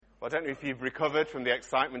Well, I don't know if you've recovered from the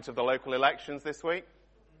excitement of the local elections this week,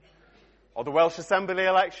 or the Welsh Assembly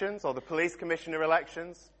elections, or the Police Commissioner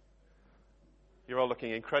elections. You're all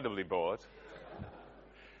looking incredibly bored.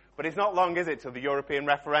 But it's not long, is it, till the European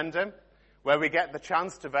referendum, where we get the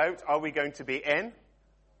chance to vote, are we going to be in,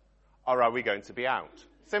 or are we going to be out?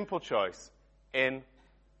 Simple choice, in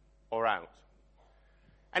or out.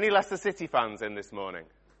 Any Leicester City fans in this morning?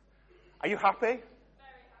 Are you happy?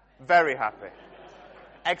 Very happy.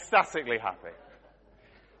 Ecstatically happy.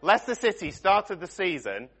 Leicester City started the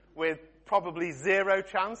season with probably zero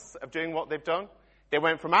chance of doing what they've done. They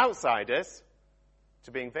went from outsiders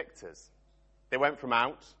to being victors. They went from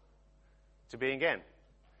out to being in.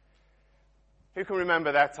 Who can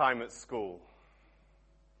remember their time at school?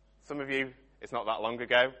 Some of you, it's not that long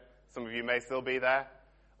ago. Some of you may still be there.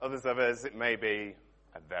 Others of us, it may be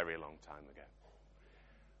a very long time ago.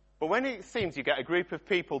 But when it seems you get a group of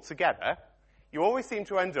people together, you always seem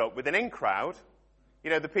to end up with an in crowd,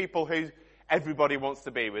 the people who everybody wants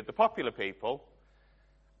to be with, the popular people,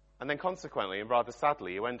 and then consequently, and rather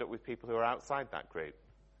sadly, you end up with people who are outside that group.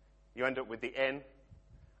 You end up with the in,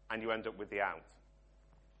 and you end up with the out.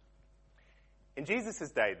 In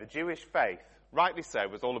Jesus' day, the Jewish faith, rightly so,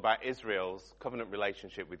 was all about Israel's covenant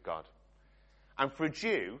relationship with God. And for a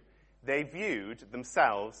Jew, they viewed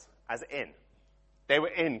themselves as in. They were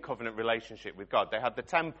in covenant relationship with God. They had the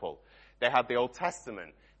temple. They had the Old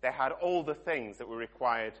Testament. They had all the things that were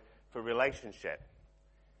required for relationship.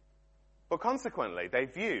 But consequently, they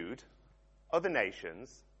viewed other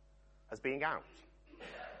nations as being out.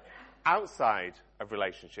 Outside of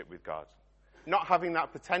relationship with God. Not having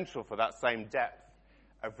that potential for that same depth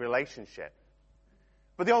of relationship.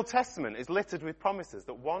 But the Old Testament is littered with promises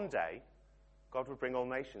that one day God would bring all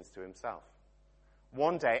nations to himself.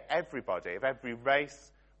 One day everybody of every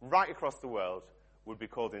race right across the world would be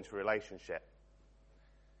called into relationship.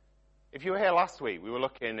 If you were here last week, we were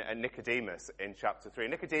looking at Nicodemus in chapter 3.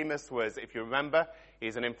 Nicodemus was, if you remember,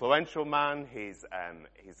 he's an influential man, he's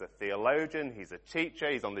a theologian, he's a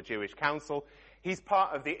teacher, he's on the Jewish council. He's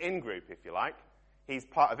part of the in-group, if you like. He's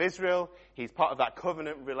part of Israel, he's part of that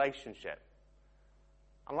covenant relationship.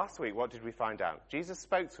 And last week, what did we find out? Jesus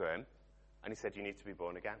spoke to him, and he said, you need to be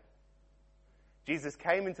born again. Jesus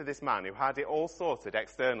came into this man who had it all sorted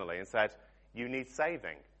externally and said, you need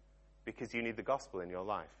saving because you need the gospel in your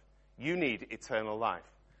life. You need eternal life.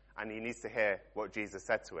 And he needs to hear what Jesus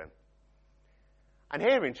said to him. And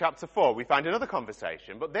here in chapter 4, we find another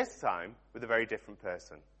conversation, but this time with a very different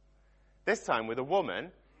person. This time with a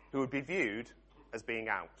woman who would be viewed as being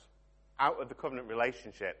out of the covenant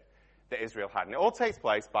relationship that Israel had. And it all takes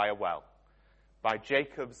place by a well, by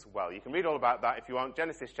Jacob's well. You can read all about that if you want.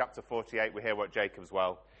 Genesis chapter 48, we hear what Jacob's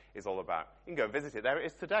well is all about. You can go and visit it. There it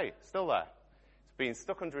is today, still there. It's been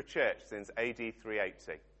stuck under a church since AD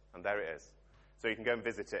 380, and there it is. So you can go and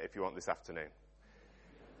visit it if you want this afternoon.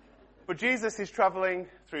 But Jesus is traveling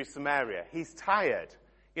through Samaria. He's tired.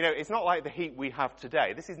 It's not like the heat we have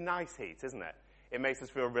today. This is nice heat, isn't it? It makes us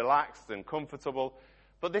feel relaxed and comfortable.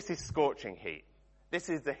 But this is scorching heat. This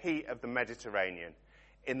is the heat of the Mediterranean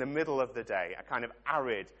in the middle of the day, a kind of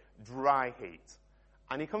arid, dry heat.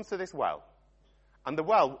 And he comes to this well. And the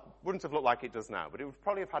well wouldn't have looked like it does now, but it would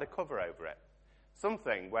probably have had a cover over it.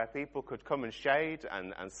 Something where people could come and shade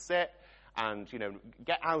and sit and,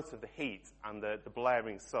 get out of the heat and the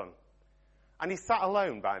blaring sun. And he's sat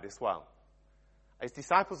alone by this well. His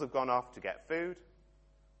disciples have gone off to get food,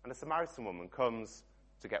 and a Samaritan woman comes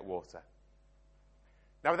to get water.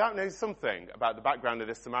 Now, without knowing something about the background of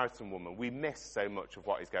this Samaritan woman, we miss so much of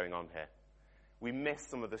what is going on here. We miss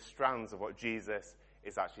some of the strands of what Jesus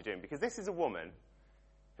is actually doing, because this is a woman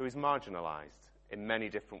who is marginalized in many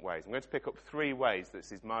different ways. I'm going to pick up 3 ways that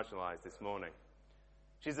she's marginalized this morning.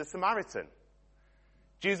 She's a Samaritan.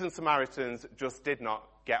 Jews and Samaritans just did not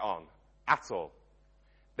get on at all.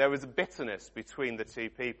 There was a bitterness between the two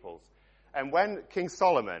peoples. And when King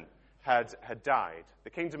Solomon had died, the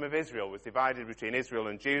kingdom of Israel was divided between Israel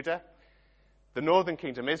and Judah. The northern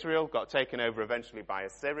kingdom, Israel, got taken over eventually by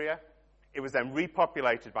Assyria. It was then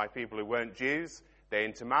repopulated by people who weren't Jews. They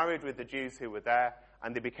intermarried with the Jews who were there,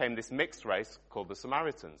 and they became this mixed race called the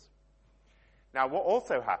Samaritans. Now, what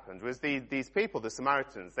also happened was these people, the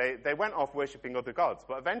Samaritans, they went off worshipping other gods,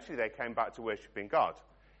 but eventually they came back to worshipping God,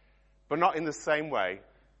 but not in the same way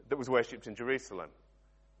that was worshipped in Jerusalem.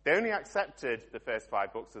 They only accepted the first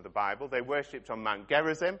 5 books of the Bible. They worshipped on Mount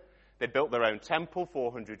Gerizim. They built their own temple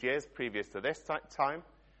 400 years previous to this time.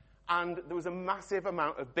 And there was a massive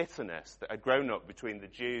amount of bitterness that had grown up between the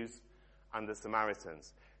Jews and the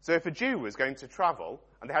Samaritans. So if a Jew was going to travel,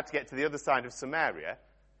 and they had to get to the other side of Samaria,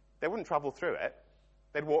 they wouldn't travel through it.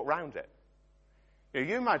 They'd walk round it.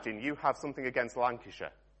 You imagine you have something against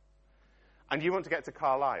Lancashire, and you want to get to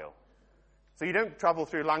Carlisle. So you don't travel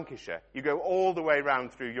through Lancashire. You go all the way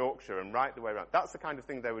round through Yorkshire and right the way around. That's the kind of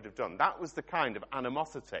thing they would have done. That was the kind of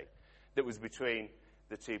animosity that was between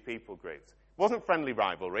the two people groups. It wasn't friendly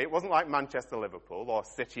rivalry. It wasn't like Manchester-Liverpool or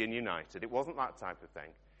City and United. It wasn't that type of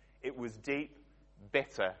thing. It was deep,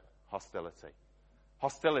 bitter hostility.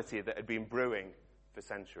 Hostility that had been brewing for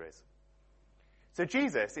centuries. So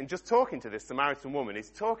Jesus, in just talking to this Samaritan woman,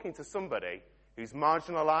 is talking to somebody who's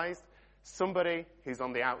marginalized, somebody who's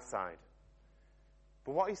on the outside.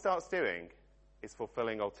 But what he starts doing is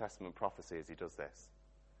fulfilling Old Testament prophecy as he does this.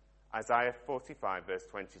 Isaiah 45, verse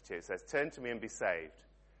 22 says, "Turn to me and be saved,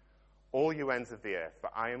 all you ends of the earth, for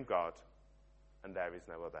I am God, and there is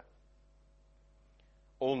no other."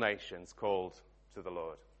 All nations called to the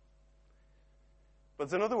Lord. But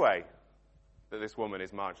there's another way that this woman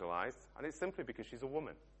is marginalized, and it's simply because she's a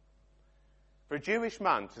woman. For a Jewish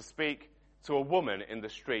man to speak to a woman in the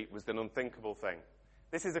street was an unthinkable thing.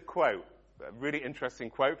 This is a quote, a really interesting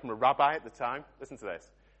quote from a rabbi at the time. Listen to this.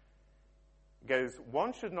 It goes,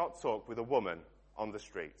 "One should not talk with a woman on the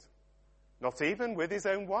street, not even with his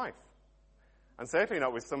own wife, and certainly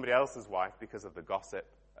not with somebody else's wife because of the gossip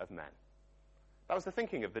of men." That was the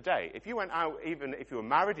thinking of the day. If you went out, even if you were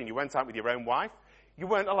married and you went out with your own wife, you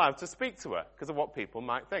weren't allowed to speak to her because of what people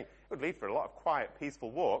might think. It would lead for a lot of quiet,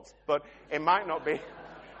 peaceful walks, but it might not be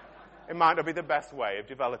the best way of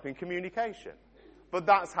developing communication. But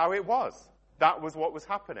that's how it was. That was what was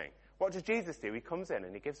happening. What does Jesus do? He comes in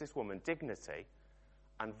and he gives this woman dignity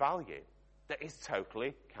and value that is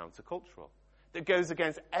totally countercultural, that goes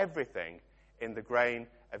against everything in the grain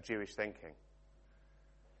of Jewish thinking.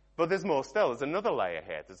 But there's more still. There's another layer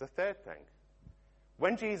here. There's a third thing.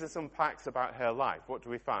 When Jesus unpacks about her life, what do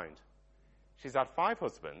we find? She's had 5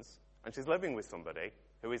 husbands, and she's living with somebody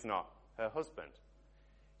who is not her husband.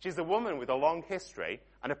 She's a woman with a long history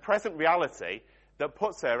and a present reality that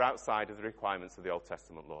puts her outside of the requirements of the Old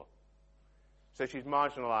Testament law. So she's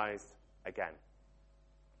marginalized again.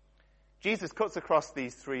 Jesus cuts across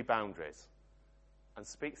these 3 boundaries and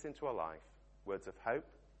speaks into her life words of hope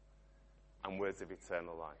and words of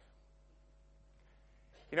eternal life.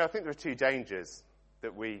 I think there are 2 dangers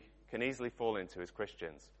that we can easily fall into as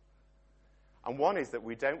Christians. And one is that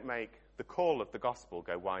we don't make the call of the gospel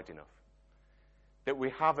go wide enough. That we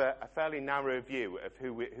have a fairly narrow view of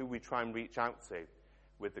who we try and reach out to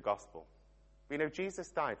with the gospel. Jesus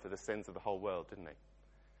died for the sins of the whole world, didn't he?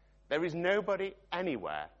 There is nobody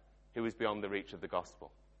anywhere who is beyond the reach of the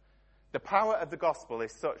gospel. The power of the gospel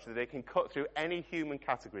is such that it can cut through any human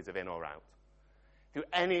categories of in or out, through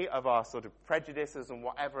any of our sort of prejudices and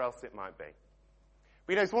whatever else it might be.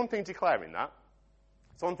 But it's one thing declaring that.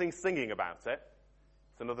 It's one thing singing about it.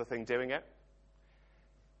 It's another thing doing it.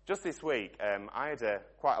 Just this week, I had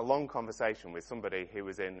quite a long conversation with somebody who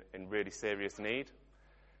was in really serious need,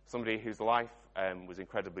 somebody whose life was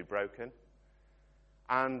incredibly broken.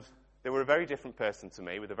 And they were a very different person to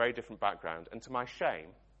me, with a very different background. And to my shame,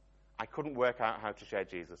 I couldn't work out how to share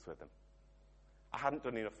Jesus with them. I hadn't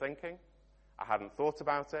done enough thinking. I hadn't thought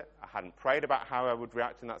about it. I hadn't prayed about how I would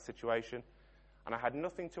react in that situation. And I had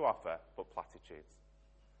nothing to offer but platitudes.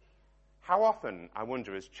 How often, I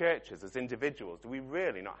wonder, as churches, as individuals, do we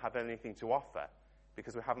really not have anything to offer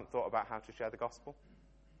because we haven't thought about how to share the gospel?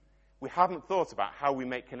 We haven't thought about how we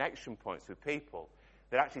make connection points with people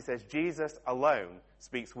that actually says Jesus alone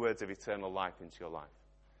speaks words of eternal life into your life.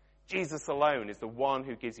 Jesus alone is the one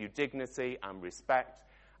who gives you dignity and respect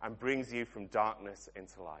and brings you from darkness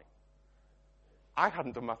into light. I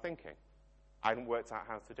hadn't done my thinking. I hadn't worked out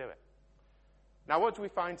how to do it. Now, what do we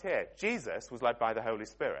find here? Jesus was led by the Holy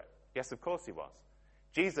Spirit. Yes, of course he was.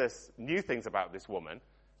 Jesus knew things about this woman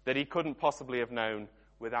that he couldn't possibly have known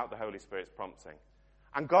without the Holy Spirit's prompting.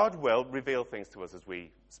 And God will reveal things to us as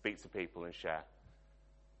we speak to people and share.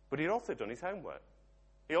 But he'd also done his homework.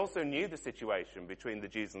 He also knew the situation between the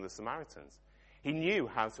Jews and the Samaritans. He knew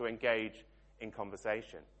how to engage in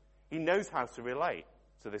conversation. He knows how to relate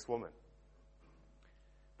to this woman.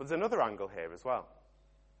 But there's another angle here as well.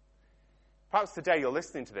 Perhaps today you're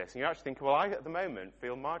listening to this and you're actually thinking, well, I at the moment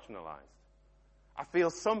feel marginalized. I feel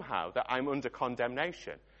somehow that I'm under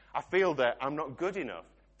condemnation. I feel that I'm not good enough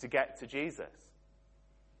to get to Jesus.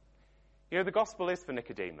 The gospel is for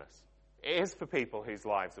Nicodemus. It is for people whose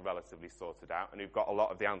lives are relatively sorted out and who've got a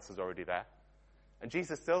lot of the answers already there. And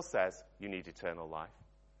Jesus still says you need eternal life.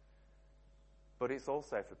 But it's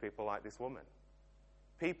also for people like this woman.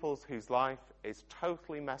 People whose life is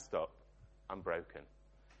totally messed up and broken.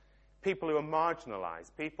 People who are marginalized,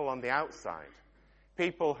 people on the outside,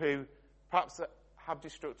 people who perhaps have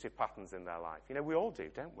destructive patterns in their life. We all do,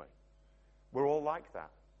 don't we? We're all like that.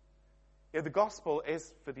 The gospel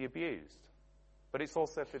is for the abused, but it's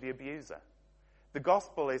also for the abuser. The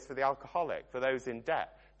gospel is for the alcoholic, for those in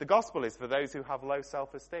debt. The gospel is for those who have low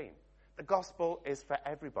self-esteem. The gospel is for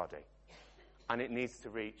everybody, and it needs to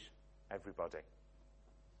reach everybody.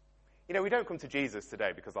 We don't come to Jesus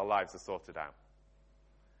today because our lives are sorted out.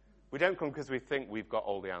 We don't come because we think we've got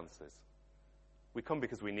all the answers. We come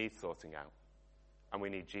because we need sorting out, and we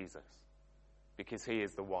need Jesus, because he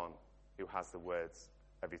is the one who has the words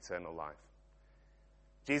of eternal life.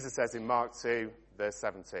 Jesus says in Mark 2, verse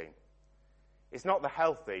 17, it's not the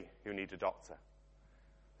healthy who need a doctor.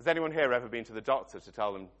 Has anyone here ever been to the doctor to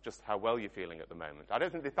tell them just how well you're feeling at the moment? I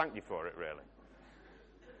don't think they thank you for it, really.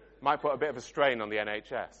 Might put a bit of a strain on the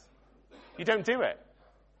NHS. You don't do it.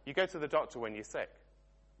 You go to the doctor when you're sick,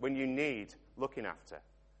 when you need looking after.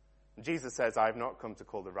 And Jesus says, I have not come to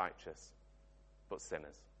call the righteous, but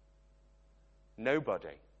sinners.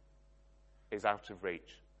 Nobody is out of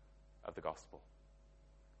reach of the gospel.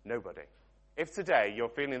 Nobody. If today you're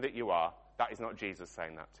feeling that you are, that is not Jesus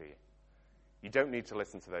saying that to you. You don't need to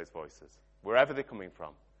listen to those voices. Wherever they're coming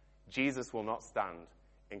from, Jesus will not stand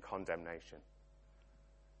in condemnation.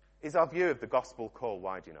 Is our view of the gospel call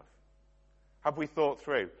wide enough? Have we thought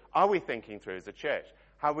through? Are we thinking through as a church?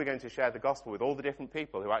 How are we going to share the gospel with all the different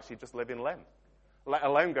people who actually just live in Lim? Let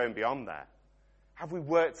alone going beyond there. Have we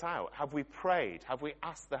worked out? Have we prayed? Have we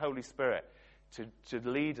asked the Holy Spirit to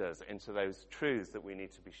lead us into those truths that we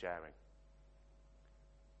need to be sharing?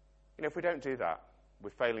 If we don't do that, we're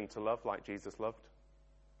failing to love like Jesus loved.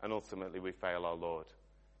 And ultimately we fail our Lord,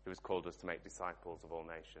 who has called us to make disciples of all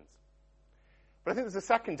nations. But I think there's a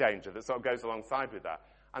second danger that sort of goes alongside with that.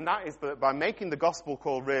 And that is that by making the gospel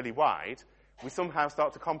call really wide, we somehow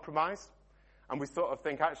start to compromise. And we sort of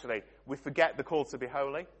think, actually, we forget the call to be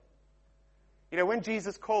holy. When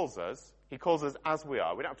Jesus calls us, he calls us as we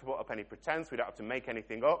are. We don't have to put up any pretense. We don't have to make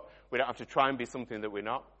anything up. We don't have to try and be something that we're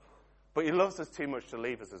not. But he loves us too much to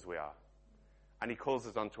leave us as we are. And he calls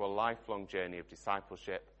us onto a lifelong journey of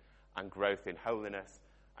discipleship and growth in holiness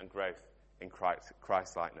and growth in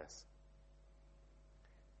Christ-likeness.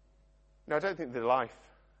 Now, I don't think the life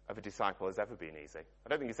of a disciple has ever been easy. I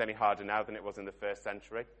don't think it's any harder now than it was in the first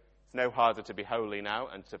century. It's no harder to be holy now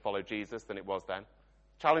and to follow Jesus than it was then.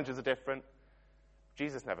 Challenges are different.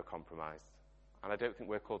 Jesus never compromised. And I don't think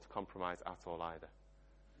we're called to compromise at all either.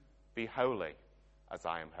 Be holy as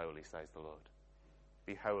I am holy, says the Lord.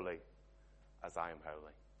 Be holy as I am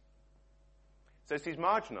holy. So she's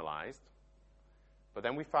marginalized, but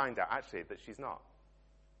then we find out actually that she's not.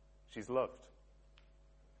 She's loved.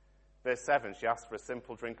 Verse 7, she asks for a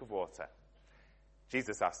simple drink of water.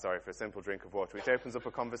 Jesus asked, for a simple drink of water, which opens up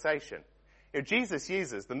a conversation. Jesus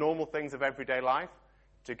uses the normal things of everyday life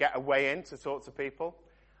to get a way in to talk to people.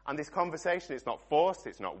 And this conversation, it's not forced,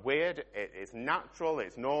 it's not weird, it's natural,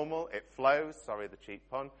 it's normal, it flows, sorry the cheap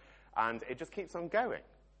pun, and it just keeps on going.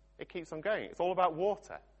 It keeps on going. It's all about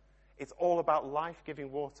water. It's all about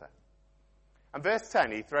life-giving water. And verse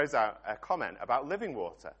 10, he throws out a comment about living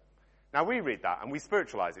water. Now we read that and we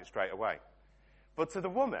spiritualize it straight away. But to the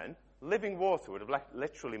woman, living water would have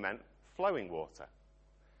literally meant flowing water.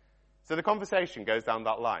 So the conversation goes down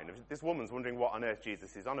that line. This woman's wondering what on earth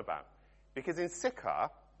Jesus is on about. Because in Sychar,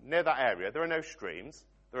 near that area, there are no streams,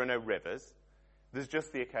 there are no rivers, there's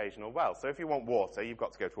just the occasional well. So if you want water, you've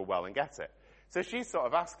got to go to a well and get it. So she's sort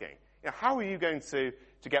of asking, how are you going to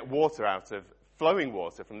get water out of flowing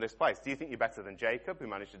water from this place? Do you think you're better than Jacob, who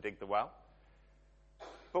managed to dig the well?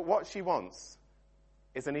 But what she wants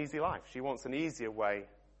is an easy life. She wants an easier way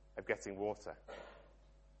of getting water.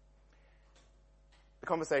 The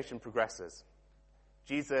conversation progresses.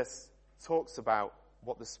 Jesus talks about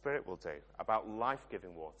what the Spirit will do, about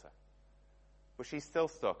life-giving water. But she's still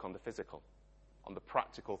stuck on the physical, on the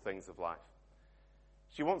practical things of life.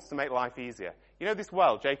 She wants to make life easier. This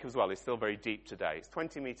well, Jacob's well, is still very deep today. It's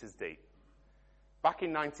 20 meters deep. Back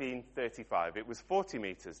in 1935, it was 40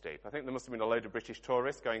 meters deep. I think there must have been a load of British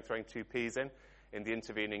tourists throwing 2p's in the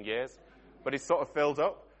intervening years. But it's sort of filled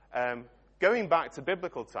up. Going back to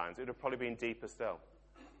biblical times, it would have probably been deeper still.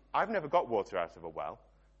 I've never got water out of a well,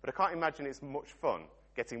 but I can't imagine it's much fun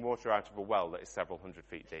getting water out of a well that is several hundred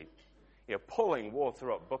feet deep. Pulling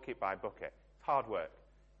water up bucket by bucket. It's hard work.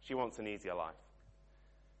 She wants an easier life.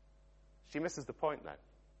 She misses the point, though.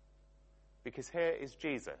 Because here is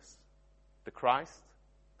Jesus, the Christ,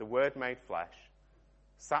 the Word made flesh,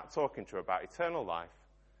 sat talking to her about eternal life,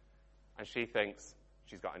 and she thinks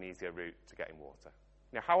she's got an easier route to getting water.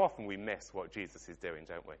 How often we miss what Jesus is doing,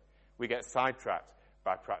 don't we? We get sidetracked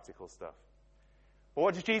by practical stuff. But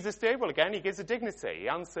what does Jesus do? Well, again, he gives a dignity. He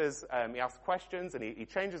answers, he asks questions, and he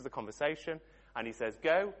changes the conversation. And he says,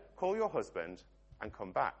 go, call your husband, and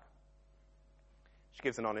come back. She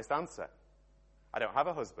gives an honest answer. I don't have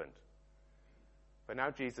a husband. But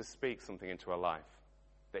now Jesus speaks something into her life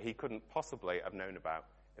that he couldn't possibly have known about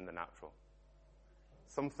in the natural.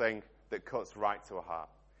 Something that cuts right to her heart.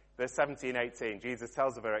 Verse 17, 18, Jesus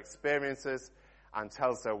tells of her experiences and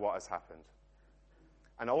tells her what has happened.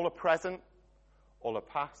 And all her present, all her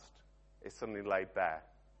past is suddenly laid bare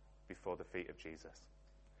before the feet of Jesus.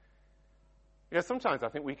 You know, sometimes I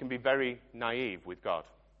think we can be very naive with God.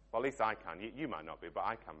 Well, at least I can. You might not be, but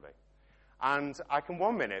I can be. And I can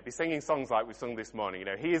one minute be singing songs like we sung this morning, you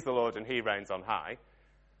know, he is the Lord and he reigns on high.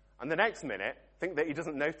 And the next minute, think that he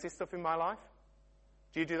doesn't notice stuff in my life.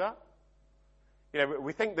 Do you do that? You know,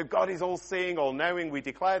 we think that God is all-seeing, all-knowing. We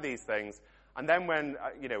declare these things. And then when,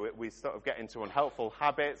 we sort of get into unhelpful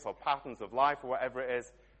habits or patterns of life or whatever it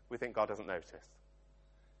is, we think God doesn't notice.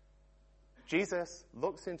 Jesus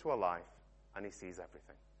looks into our life and he sees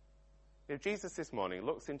everything. You know, Jesus this morning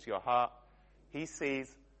looks into your heart. He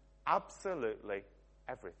sees absolutely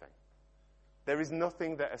everything. There is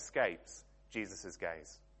nothing that escapes Jesus'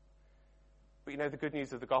 gaze. But you know, the good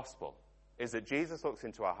news of the gospel is that Jesus looks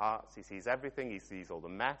into our hearts. He sees everything. He sees all the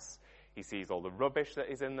mess. He sees all the rubbish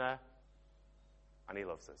that is in there. And he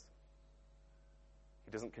loves us.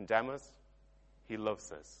 He doesn't condemn us. He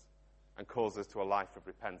loves us and calls us to a life of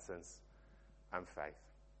repentance and faith.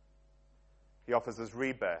 He offers us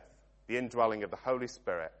rebirth, the indwelling of the Holy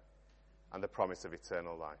Spirit, and the promise of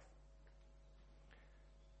eternal life.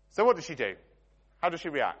 So what does she do? How does she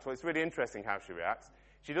react? Well, it's really interesting how she reacts.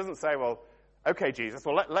 She doesn't say, well, okay, Jesus,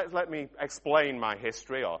 well, let me explain my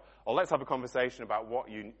history, or let's have a conversation about what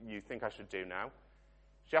you think I should do now.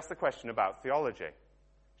 She asks a question about theology.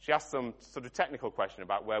 She asks some sort of technical question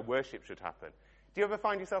about where worship should happen. Do you ever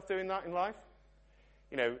find yourself doing that in life?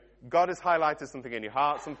 You know, God has highlighted something in your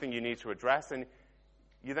heart, something you need to address, and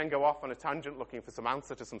you then go off on a tangent looking for some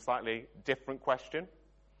answer to some slightly different question,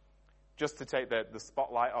 just to take the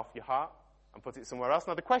spotlight off your heart and put it somewhere else.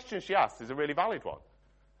 Now, the question she asks is a really valid one,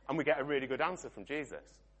 and we get a really good answer from Jesus.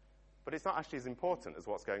 But it's not actually as important as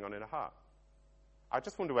what's going on in her heart. I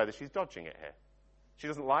just wonder whether she's dodging it here. She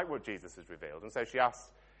doesn't like what Jesus has revealed, and so she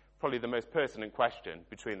asks probably the most pertinent question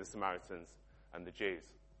between the Samaritans and the Jews.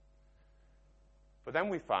 But then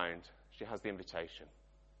we find she has the invitation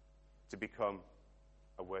to become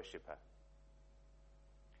a worshipper.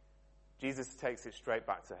 Jesus takes it straight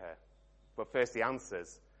back to her. But first he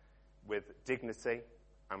answers with dignity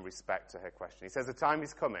and respect to her question. He says, the time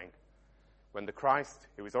is coming when the Christ,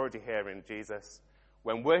 who is already here in Jesus,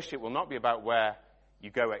 when worship will not be about where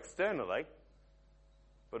you go externally,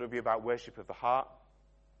 but it will be about worship of the heart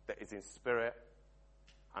that is in spirit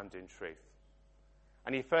and in truth.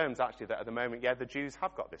 And he affirms actually that at the moment, the Jews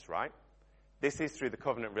have got this right. This is through the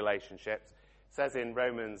covenant relationships. It says in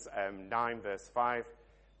Romans 9 verse 5,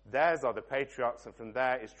 theirs are the patriarchs, and from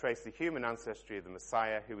there is traced the human ancestry of the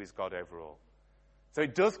Messiah, who is God over all. So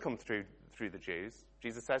it does come through the Jews.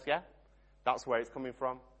 Jesus says, that's where it's coming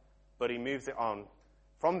from. But he moves it on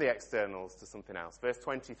from the externals to something else. Verse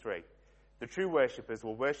 23, the true worshippers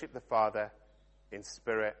will worship the Father in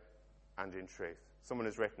spirit and in truth. Someone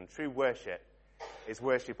has written, true worship is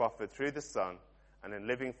worship offered through the Son and in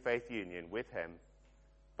living faith union with him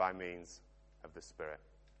by means of the Spirit.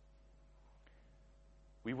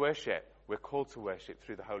 We worship, we're called to worship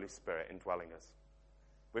through the Holy Spirit indwelling us.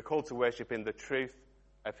 We're called to worship in the truth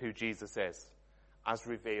of who Jesus is, as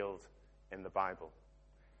revealed in the Bible.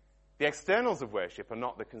 The externals of worship are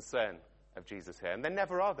not the concern of Jesus here, and they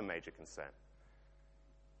never are the major concern.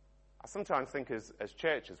 I sometimes think as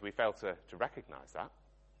churches we fail to recognize that.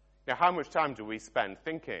 Now, how much time do we spend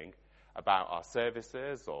thinking about our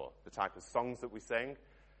services or the type of songs that we sing,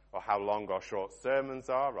 or how long or short sermons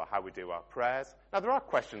are, or how we do our prayers? Now, there are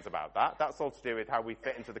questions about that. That's all to do with how we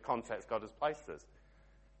fit into the context God has placed us.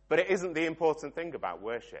 But it isn't the important thing about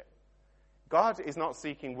worship. God is not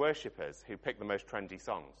seeking worshippers who pick the most trendy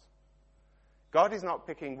songs. God is not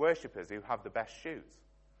picking worshippers who have the best shoes.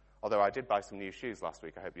 Although I did buy some new shoes last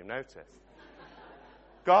week, I hope you noticed.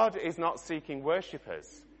 God is not seeking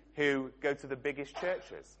worshippers who go to the biggest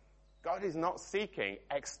churches. God is not seeking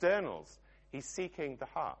externals. He's seeking the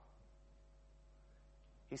heart.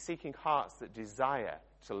 He's seeking hearts that desire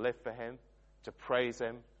to live for him, to praise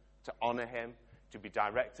him, to honor him, to be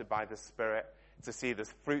directed by the Spirit, to see the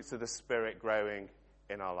fruits of the Spirit growing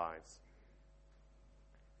in our lives.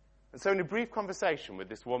 And so in a brief conversation with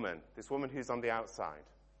this woman who's on the outside,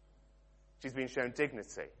 she's been shown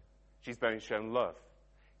dignity. She's been shown love.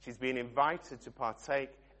 She's been invited to partake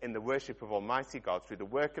in the worship of Almighty God through the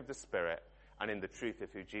work of the Spirit and in the truth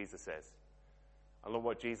of who Jesus is. And look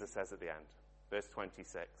what Jesus says at the end. verse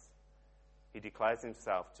 26. He declares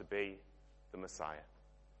himself to be the Messiah.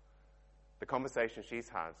 The conversation she's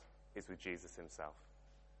had is with Jesus himself.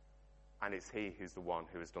 And it's he who's the one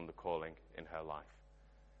who has done the calling in her life.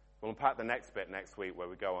 We'll unpack the next bit next week where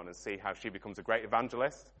we go on and see how she becomes a great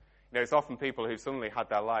evangelist. You know, it's often people who've suddenly had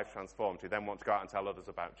their lives transformed who then want to go out and tell others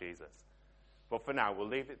about Jesus. But for now, we'll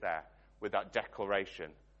leave it there with that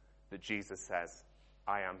declaration that Jesus says,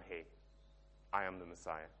 I am he. I am the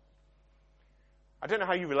Messiah. I don't know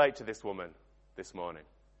how you relate to this woman this morning.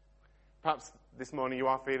 Perhaps this morning you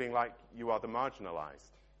are feeling like you are the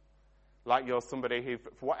marginalized. Like you're somebody who,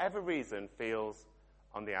 for whatever reason, feels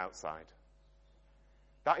on the outside.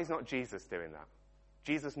 That is not Jesus doing that.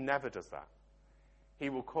 Jesus never does that. He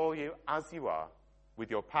will call you as you are,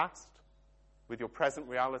 with your past, with your present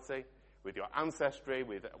reality, with your ancestry,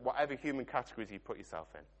 with whatever human categories you put yourself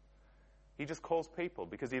in. He just calls people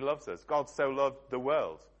because he loves us. God so loved the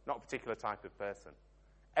world, not a particular type of person.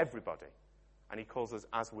 Everybody. And he calls us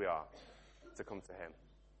as we are to come to him.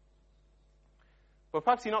 But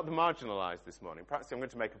perhaps you're not the marginalized this morning. Perhaps I'm going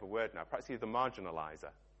to make up a word now. Perhaps you're the marginalizer.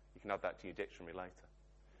 You can add that to your dictionary later.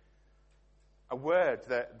 A word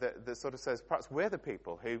that sort of says perhaps we're the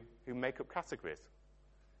people who make up categories,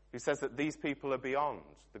 who says that these people are beyond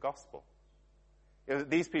the gospel. You know, that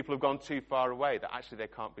these people have gone too far away, that actually they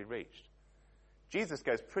can't be reached. Jesus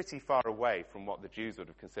goes pretty far away from what the Jews would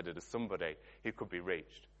have considered as somebody who could be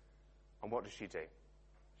reached. And what does she do?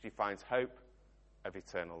 She finds hope of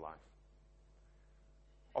eternal life.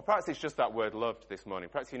 Or perhaps it's just that word loved this morning.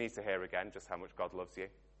 Perhaps you need to hear again just how much God loves you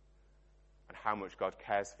and how much God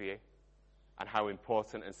cares for you and how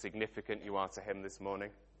important and significant you are to him this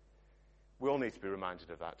morning. We all need to be reminded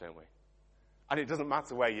of that, don't we? And it doesn't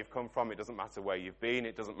matter where you've come from. It doesn't matter where you've been.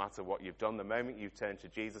 It doesn't matter what you've done. The moment you turn to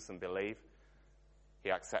Jesus and believe,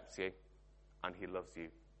 he accepts you and he loves you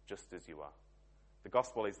just as you are. The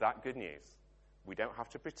gospel is that good news. We don't have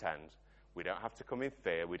to pretend. We don't have to come in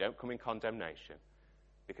fear. We don't come in condemnation.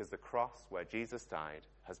 Because the cross where Jesus died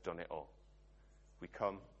has done it all. We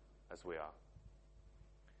come as we are.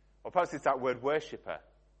 Or perhaps it's that word worshipper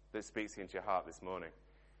that speaks into your heart this morning.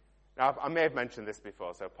 Now, I may have mentioned this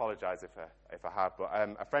before, so I apologize if I have, but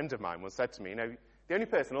a friend of mine once said to me, you know, the only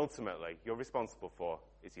person ultimately you're responsible for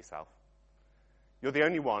is yourself. You're the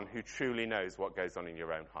only one who truly knows what goes on in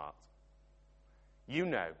your own heart. You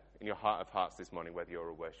know in your heart of hearts this morning whether you're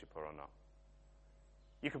a worshipper or not.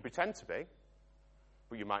 You can pretend to be,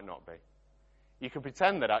 but you might not be. You can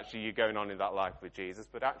pretend that actually you're going on in that life with Jesus,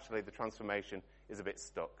 but actually the transformation is a bit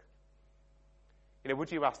stuck. You know,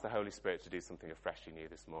 would you ask the Holy Spirit to do something afresh in you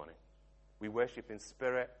this morning? We worship in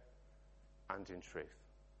spirit and in truth.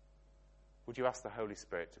 Would you ask the Holy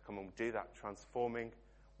Spirit to come and do that transforming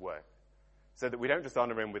work so that we don't just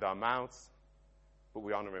honor him with our mouths, but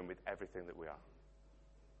we honor him with everything that we are?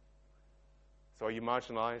 So are you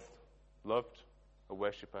marginalized, loved, a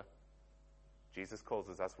worshipper? Jesus calls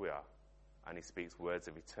us as we are, and he speaks words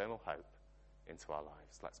of eternal hope into our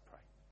lives. Let's pray.